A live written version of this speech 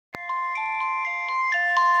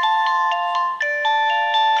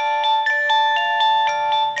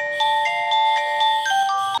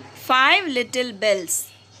Five Little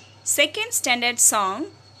Bells. Second standard song,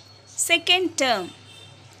 second term.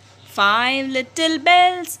 Five little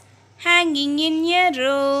bells hanging in a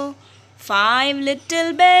row. Five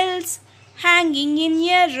little bells hanging in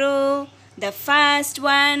a row. The first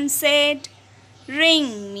one said, "Ring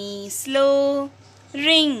me slow,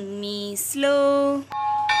 ring me slow."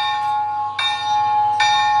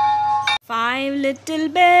 Five little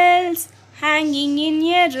bells hanging in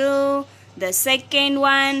a row. The second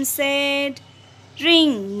one said,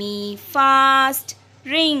 "Ring me fast,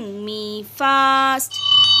 ring me fast."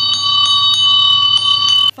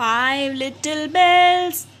 Five little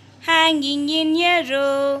bells hanging in a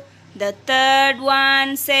row. The third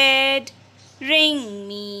one said, "Ring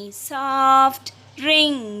me soft,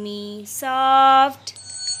 ring me soft."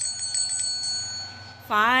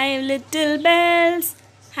 Five little bells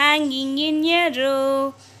hanging in a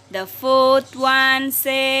row. The fourth one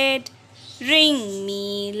said, "Ring me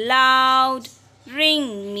loud, ring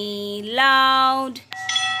me loud."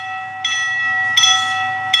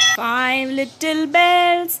 Five little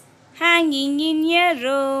bells hanging in a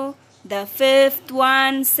row. The fifth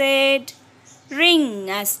one said, "Ring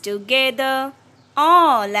us together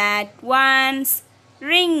all at once,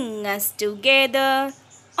 ring us together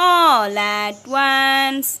all at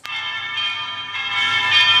once."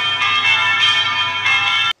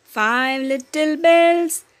 Five little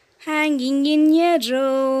bells hanging in a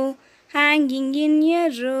row, hanging in a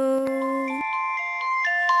row.